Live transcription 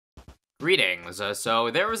Greetings.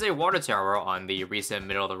 So there was a water tower on the recent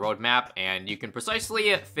middle of the road map, and you can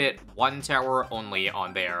precisely fit one tower only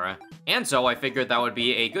on there. And so I figured that would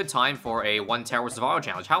be a good time for a one tower survival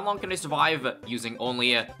challenge. How long can I survive using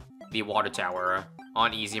only the water tower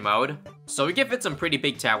on easy mode? So we can fit some pretty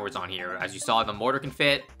big towers on here. As you saw, the mortar can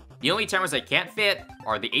fit. The only towers I can't fit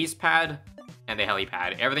are the ace pad and the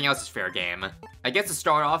helipad. Everything else is fair game. I guess to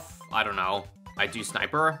start off, I don't know, I do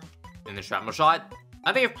sniper in the shrapnel shot.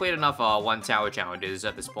 I think I've played enough one tower challenges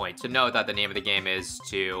at this point to know that the name of the game is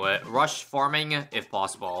to rush farming if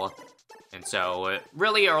possible. And so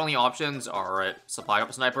really our only options are supply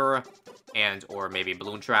drop sniper and or maybe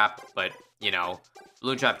balloon trap, but you know,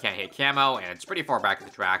 balloon trap can't hit camo and it's pretty far back at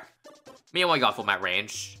the track. Meanwhile, I got full map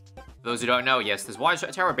range. For those who don't know, yes, this water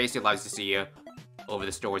tower basically allows you to see over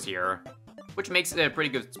the stores here, which makes it a pretty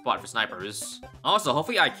good spot for snipers. Also,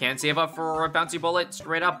 hopefully I can save up for a bouncy bullet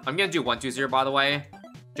straight up. I'm gonna do 1-2-0, by the way.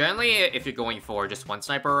 Generally, if you're going for just one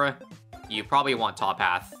sniper, you probably want top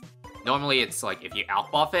path. Normally, it's like, if you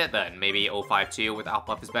outbuff it, then maybe 052 with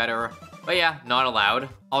outbuff is better. But yeah, not allowed.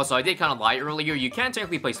 Also, I did kind of lie earlier. You can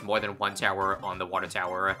technically place more than one tower on the water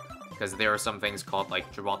tower, because there are some things called,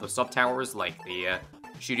 like, Gibraltar sub-towers, like the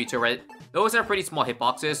shooty turret. Those are pretty small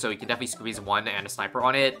hitboxes, so you can definitely squeeze one and a sniper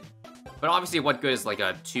on it. But obviously, what good is like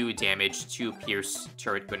a 2 damage, 2 pierce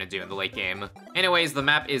turret gonna do in the late game? Anyways, the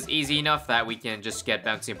map is easy enough that we can just get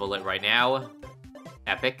Bouncing Bullet right now.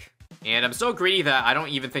 Epic. And I'm so greedy that I don't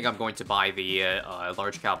even think I'm going to buy the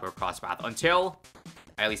large caliber crosspath until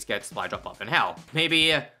I at least get supply drop up. And hell,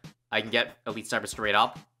 maybe I can get Elite Sniper straight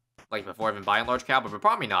up, like before even buying large caliber, but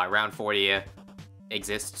probably not. Round 40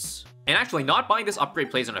 exists. And actually, not buying this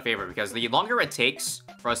upgrade plays in our favor, because the longer it takes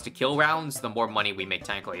for us to kill rounds, the more money we make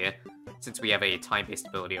technically, since we have a time-based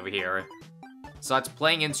ability over here. So that's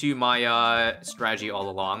playing into my strategy all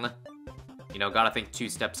along. You know, gotta think 2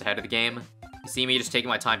 steps ahead of the game. You see me just taking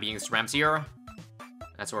my time being SRAMs here?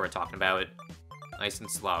 That's what we're talking about. Nice and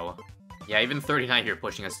slow. Yeah, even 39 here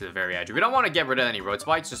pushing us to the very edge. We don't want to get rid of any road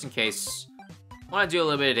spikes, just in case. I want to do a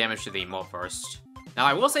little bit of damage to the mob first. Now,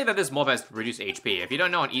 I will say that this mob has reduced HP. If you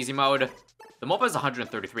don't know, on easy mode, the mob has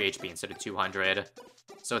 133 HP instead of 200.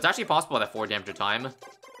 So it's actually possible that 4 damage a time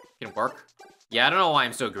can work. Yeah, I don't know why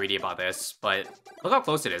I'm so greedy about this, but look how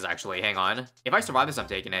close it is, actually. Hang on. If I survive this, I'm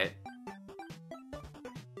taking it.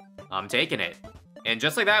 I'm taking it. And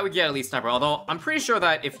just like that, we get Elite Sniper. Although, I'm pretty sure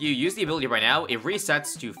that if you use the ability right now, it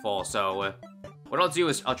resets to full. So, what I'll do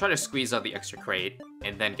is I'll try to squeeze out the extra crate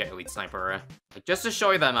and then get Elite Sniper. Like, just to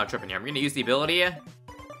show you that I'm not tripping here, I'm going to use the ability. And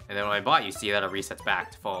then when I bought, you see that it resets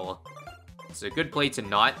back to full. It's a good play to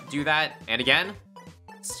not do that. And again,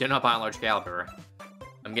 still not buying large caliber.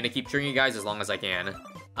 I'm gonna keep triggering you guys as long as I can.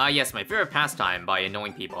 Yes, my favorite pastime by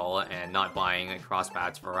annoying people and not buying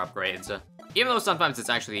crosspads for upgrades. Even though sometimes it's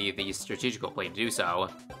actually the strategical play to do so.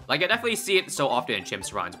 Like, I definitely see it so often in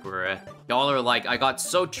Chimps runs where y'all are like, I got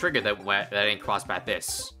so triggered that I didn't crosspath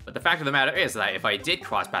this. But the fact of the matter is that if I did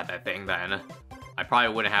crosspath that thing, then I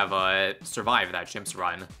probably wouldn't have survived that Chimps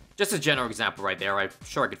run. Just a general example right there. I'm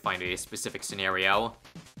sure I could find a specific scenario.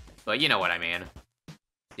 But you know what I mean.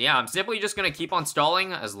 Yeah, I'm simply just gonna keep on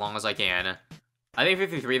stalling as long as I can. I think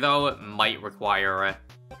 53, though, might require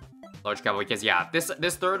large caliber, because, yeah,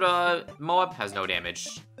 this third Moab has no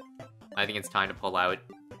damage. I think it's time to pull out.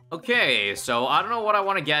 Okay, so I don't know what I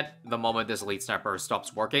want to get the moment this Elite Sniper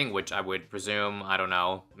stops working, which I would presume, I don't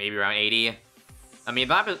know, maybe around 80. I mean,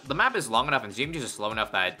 the map is long enough and ZMGs are slow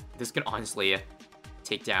enough that this can honestly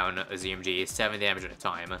take down a ZMG 7 damage at a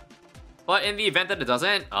time. But in the event that it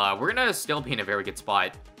doesn't, we're gonna still be in a very good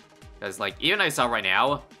spot. Because, like, even I saw right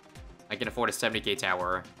now, I can afford a 70k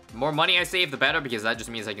tower. The more money I save, the better, because that just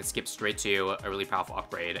means I can skip straight to a really powerful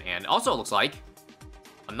upgrade. And also, it looks like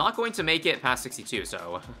I'm not going to make it past 62,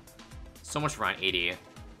 so much for around 80.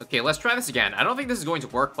 Okay, let's try this again. I don't think this is going to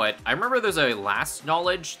work, but I remember there's a last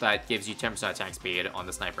knowledge that gives you 10% attack speed on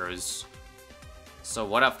the snipers. So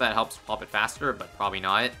what if that helps pop it faster, but probably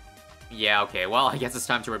not. Yeah, okay, well, I guess it's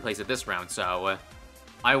time to replace it this round, so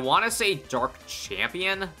I want to say Dark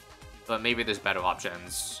Champion, but maybe there's better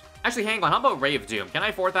options. Actually, hang on, how about Ray of Doom? Can I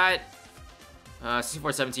afford that?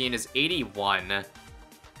 6417 is 81.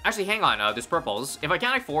 Actually, hang on, there's purples. If I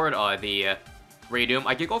can't afford the Ray of Doom,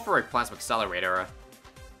 I could go for a Plasma Accelerator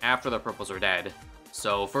after the purples are dead.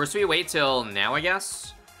 So first we wait till now, I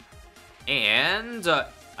guess. And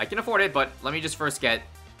I can afford it, but let me just first get...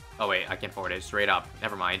 Oh wait, I can afford it straight up.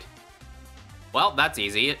 Never mind. Well, that's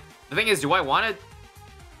easy. The thing is, do I want to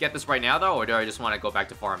get this right now, though, or do I just want to go back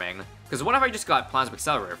to farming? Because what if I just got Plasma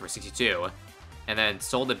Accelerator for 62, and then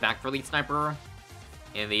sold it back for Elite Sniper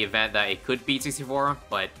in the event that it could beat 64?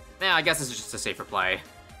 But, I guess this is just a safer play.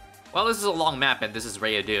 Well, this is a long map, and this is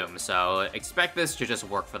Ray of Doom, so expect this to just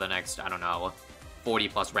work for the next, I don't know,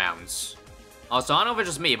 40+ rounds. Also, I don't know if it's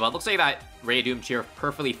just me, but it looks like that Ray of Doom cheer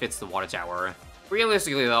perfectly fits the water tower.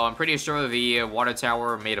 Realistically, though, I'm pretty sure the water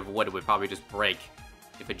tower made of wood would probably just break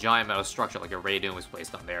if a giant metal structure like a Ray of Doom was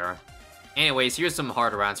placed on there. Anyways, here's some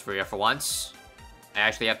hard rounds for you for once. I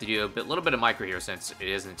actually have to do a little bit of micro here since it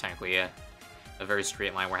isn't technically a very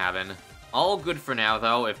straight line we're having. All good for now,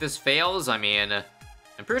 though. If this fails, I mean,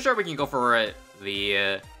 I'm pretty sure we can go for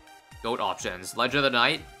the GOAT options. Ledge of the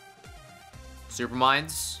Night, Super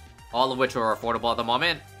Mines, all of which are affordable at the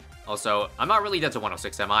moment. Also, I'm not really dead to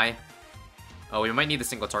 106, am I? Oh, we might need the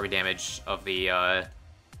single target damage of the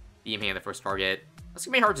beam hitting the first target. That's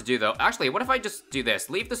gonna be hard to do, though. Actually, what if I just do this?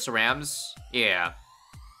 Leave the cerams. Yeah.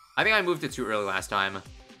 I think I moved it too early last time.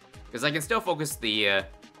 Because I can still focus the,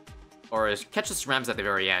 or catch the cerams at the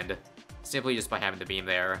very end. Simply just by having the beam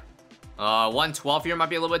there. 112 here might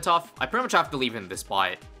be a little bit tough. I pretty much have to leave in this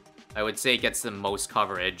spot. I would say it gets the most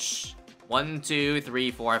coverage. 1, 2,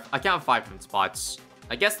 3, 4. I count 5 different spots.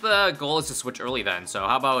 I guess the goal is to switch early then, so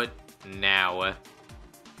how about now?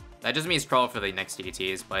 That just means trouble for the next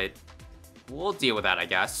DDTs, but we'll deal with that, I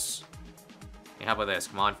guess. Okay, how about this?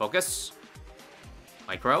 Come on, focus.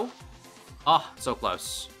 Micro. Oh, so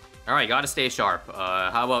close. Alright, gotta stay sharp.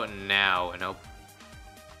 How about now? Nope.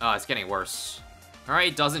 Oh, it's getting worse.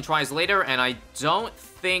 Alright, dozen tries later, and I don't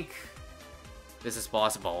think this is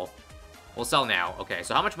possible. We'll sell now. Okay,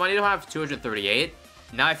 so how much money do I have? 238.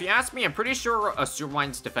 Now, if you ask me, I'm pretty sure a Super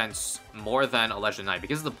Mines defense more than a Legend Knight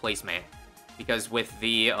because of the placement. Because with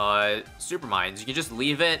the Super Mines, you can just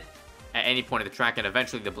leave it at any point of the track, and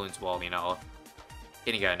eventually the balloons will, you know,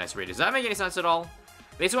 getting a nice radius. Does that make any sense at all?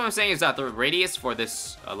 Basically, what I'm saying is that the radius for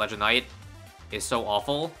this Legend Knight is so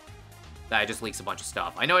awful that it just leaks a bunch of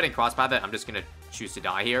stuff. I know I didn't crosspath it. I'm just gonna choose to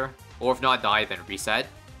die here. Or if not die, then reset.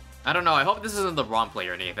 I don't know. I hope this isn't the wrong play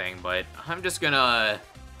or anything, but I'm just gonna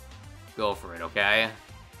go for it, okay?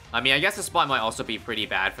 I mean, I guess the spot might also be pretty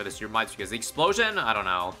bad for the Super Mines because the explosion, I don't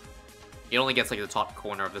know. It only gets, like, the top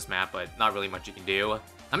corner of this map, but not really much you can do.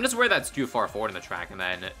 I'm just worried that's too far forward in the track, and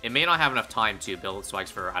then it may not have enough time to build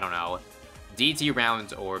spikes for, I don't know, DT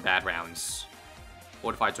rounds or bad rounds.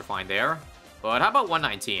 Fortifieds are fine there. But how about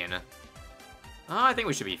 119? I think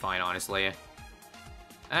we should be fine, honestly.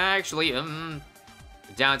 Actually,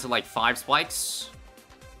 down to, like, 5 spikes.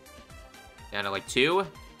 Down to, like, 2.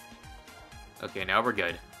 Okay, now we're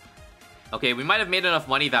good. Okay, we might have made enough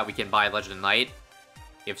money that we can buy Legend Knight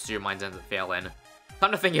if Super Mines ends up failing.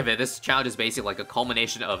 Come to think of it, this challenge is basically like a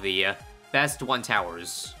culmination of the best 1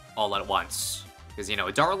 towers all at once. Because, you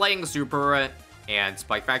know, Dart Lightning, Super, and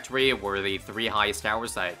Spike Factory were the 3 highest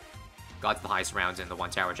towers that got to the highest rounds in the 1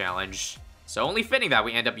 tower challenge. So only fitting that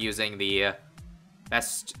we end up using the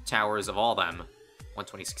best towers of all them.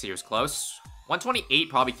 126 here is close. 128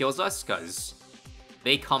 probably kills us, because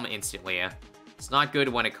they come instantly. It's not good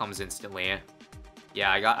when it comes instantly.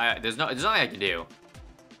 Yeah, there's nothing I can do.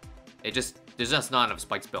 There's just not enough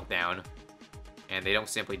spikes built down. And they don't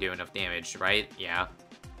simply do enough damage, right? Yeah.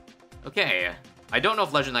 Okay. I don't know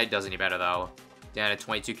if Legend Knight does any better, though. Down to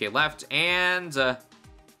 22k left, and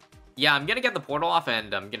yeah, I'm gonna get the portal off,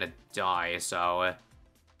 and I'm gonna die, so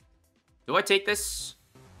do I take this?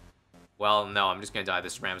 Well, no, I'm just gonna die.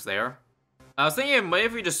 This ram's there. I was thinking maybe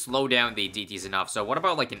if we just slow down the DTs enough, so what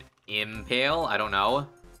about, like, an Impale? I don't know.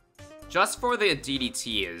 Just for the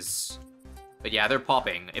DDTs. But yeah, they're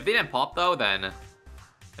popping. If they didn't pop, though, then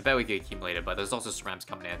I bet we could accumulate it, but there's also cerams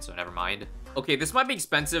coming in, so never mind. Okay, this might be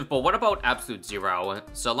expensive, but what about Absolute Zero?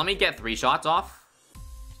 So let me get 3 shots off.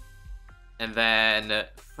 And then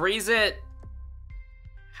freeze it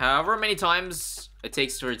however many times it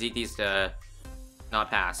takes for DTs to not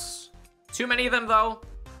pass. Too many of them, though,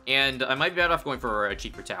 and I might be better off going for a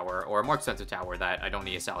cheaper tower, or a more expensive tower that I don't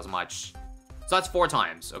need to sell as much. So that's 4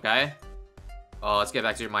 times, okay? Let's get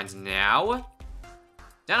back to your mines now.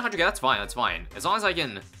 Down 100k, that's fine, that's fine. As long as I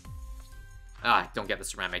can... don't get the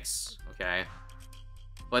ceramics. Okay.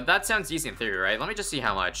 But that sounds decent in theory, right? Let me just see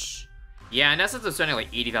how much. Yeah, in essence, I'm spending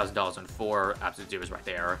like $80,000 on 4 Absolute Zeros right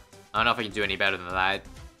there. I don't know if I can do any better than that.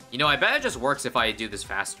 You know, I bet it just works if I do this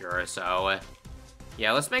faster, so...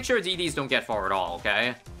 yeah, let's make sure DDs don't get far at all,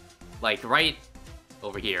 okay? Like, right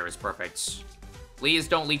over here is perfect. Please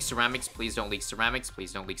don't leak ceramics, please don't leak ceramics,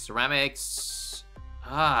 please don't leak ceramics.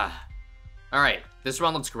 Alright, this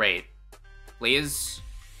run looks great. Please.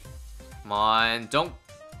 Come on,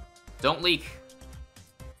 don't leak.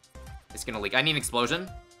 It's gonna leak. I need an explosion.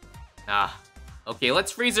 Okay,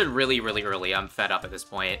 let's freeze it really, really early. I'm fed up at this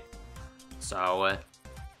point. So,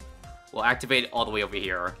 we'll activate it all the way over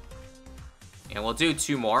here. And we'll do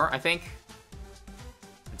 2 more, I think.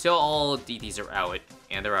 until all DTs are out.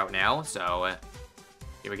 And they're out now, so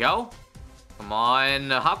here we go. Come on.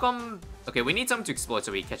 How come... Okay, we need something to explode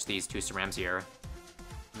so we catch these 2 Cerams here.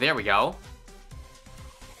 There we go.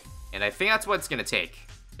 And I think that's what it's gonna take.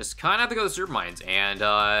 Just kind of have to go to Super Mines, and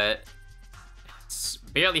it's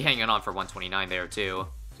barely hanging on for 129 there, too.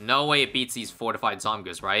 No way it beats these fortified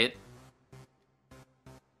Zomgoos, right?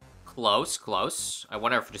 Close, close. I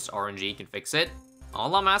wonder if just RNG can fix it.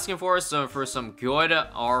 All I'm asking for is some good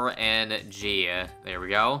RNG. There we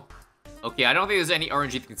go. Okay, I don't think there's any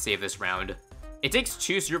RNG that can save this round. It takes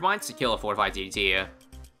 2 Super Mines to kill a fortified DDT,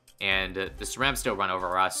 and the Cerams still run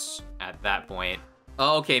over us at that point.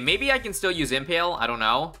 Oh, okay, maybe I can still use Impale, I don't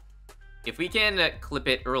know. If we can clip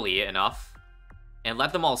it early enough, and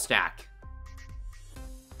let them all stack.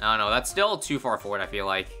 I don't know, that's still too far forward, I feel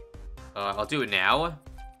like. I'll do it now.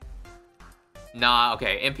 Nah,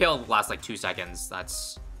 okay, Impale lasts like 2 seconds.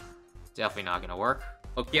 That's definitely not gonna work.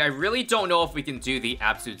 Okay, I really don't know if we can do the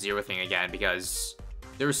absolute zero thing again, because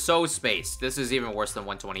they're so spaced. This is even worse than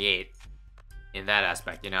 128 in that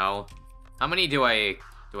aspect, you know? How many do I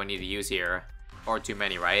need to use here? Far too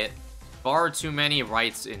many, right? Far too many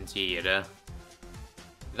rights indeed.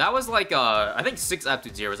 That was like, I think 6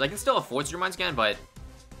 absolute zeros. I can still afford Super Mines again, but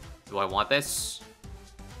do I want this?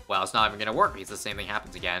 Well, it's not even gonna work because the same thing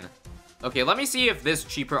happens again. Okay, let me see if this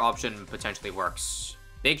cheaper option potentially works.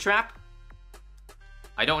 Big Trap?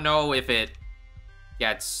 I don't know if it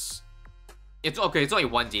gets... It's okay, it's only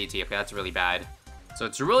 1 DT. Okay, that's really bad. So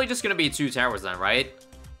it's really just gonna be 2 towers then, right?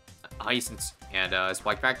 Ice and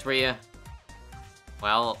Spike Factory.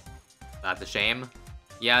 Well, that's a shame.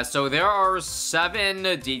 Yeah, so there are 7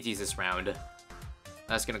 DTs this round.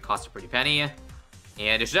 That's gonna cost a pretty penny.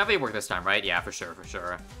 And it should definitely work this time, right? Yeah, for sure, for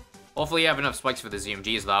sure. Hopefully you have enough spikes for the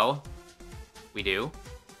ZMGs, though. We do.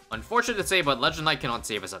 Unfortunate to say, but Legend Knight cannot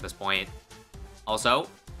save us at this point. Also,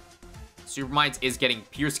 Super Mines is getting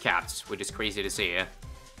Pierce capped, which is crazy to see.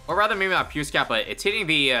 Or rather, maybe not Pierce cap, but it's hitting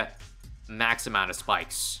the max amount of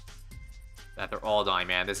spikes. That they're all dying,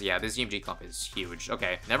 man. This ZMG clump is huge.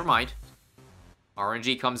 Okay, never mind.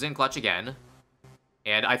 RNG comes in clutch again.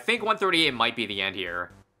 And I think 138 might be the end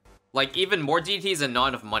here. Like, even more DTs and not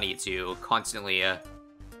enough money to constantly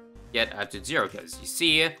get up to 0, because you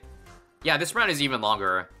see... Yeah, this round is even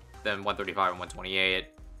longer than 135 and 128.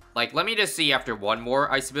 Like, let me just see after one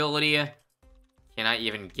more ice ability. Can I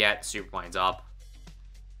even get Super Mines up?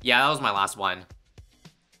 Yeah, that was my last one.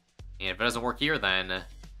 And if it doesn't work here, then...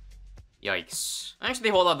 Yikes.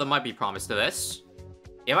 Actually, hold up, there might be promise to this.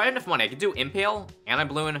 If I had enough money, I could do Impale,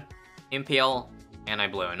 Anti-Bloon, Impale,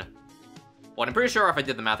 Anti-Bloon. Well, I'm pretty sure if I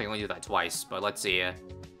did the math, I can only do that twice, but let's see.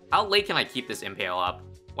 How late can I keep this Impale up?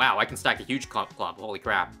 Wow, I can stack a huge clump. Holy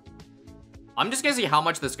crap. I'm just gonna see how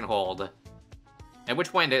much this can hold. At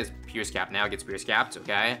which point it is Pierce Cap. Now it gets Pierce Capped,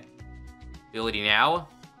 okay. Ability now.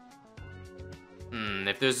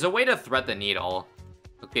 If there's a way to thread the needle.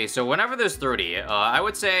 Okay, so whenever there's 30, I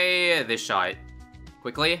would say this shot.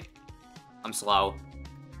 Quickly. I'm slow.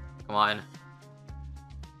 Come on.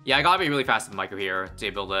 Yeah, I gotta be really fast with the micro here to be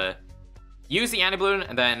able to use the Anti-Bloon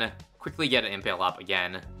and then quickly get an Impale up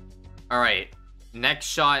again. Alright, next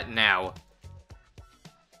shot now.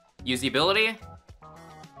 Use the ability.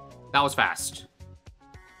 That was fast.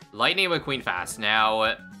 Lightning with Queen fast.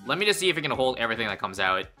 Now, let me just see if it can hold everything that comes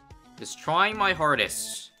out. Just trying my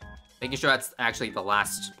hardest. Making sure that's actually the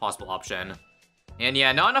last possible option. And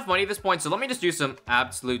yeah, not enough money at this point, so let me just do some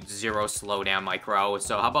absolute zero slowdown micro.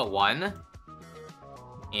 So how about 1?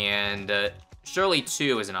 And surely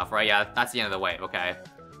 2 is enough, right? Yeah, that's the end of the wave, okay.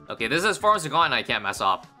 Okay, this is as far as it's gone, I can't mess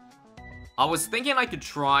up. I was thinking I could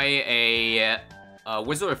try a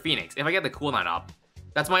Wizard of Phoenix, if I get the cooldown up.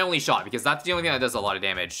 That's my only shot, because that's the only thing that does a lot of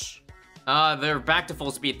damage. They're back to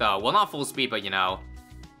full speed, though. Well, not full speed, but, you know.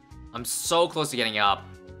 I'm so close to getting up.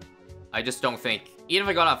 I just don't think... Even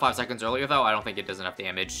if I got out 5 seconds earlier, though, I don't think it does enough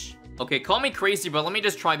damage. Okay, call me crazy, but let me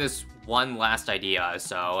just try this one last idea.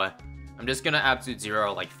 So, I'm just gonna absolute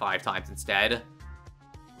zero, like, 5 times instead.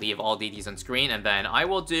 Leave all DTs on screen, and then I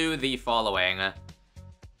will do the following.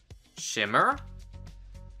 Shimmer.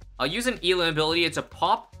 I'll use an Elim ability to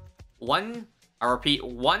pop one... I repeat,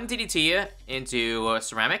 1 DDT into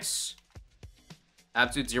ceramics.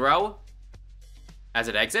 Absolute zero. As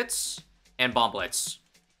it exits. And Bomb Blitz.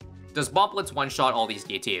 Does Bomb Blitz one-shot all these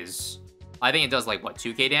DTs? I think it does, like, what,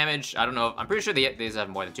 2k damage? I don't know. I'm pretty sure these have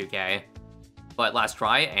more than 2k. But last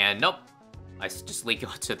try, and nope. I just leak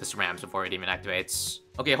to the cerams before it even activates.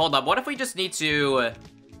 Okay, hold up. What if we just need to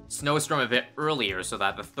Snowstorm a bit earlier so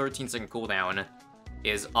that the 13-second cooldown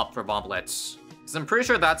is up for Bomb Blitz? Because I'm pretty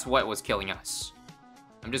sure that's what was killing us.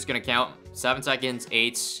 I'm just gonna count. 7 seconds,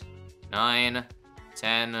 8, 9,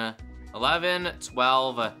 10, 11,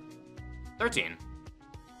 12, 13.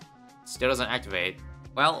 Still doesn't activate.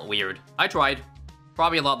 Well, weird. I tried.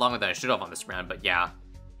 Probably a lot longer than I should have on this round, but yeah.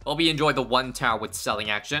 Hope you enjoyed the 1 tower with selling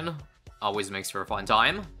action. Always makes for a fun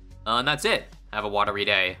time. And that's it. Have a watery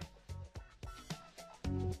day.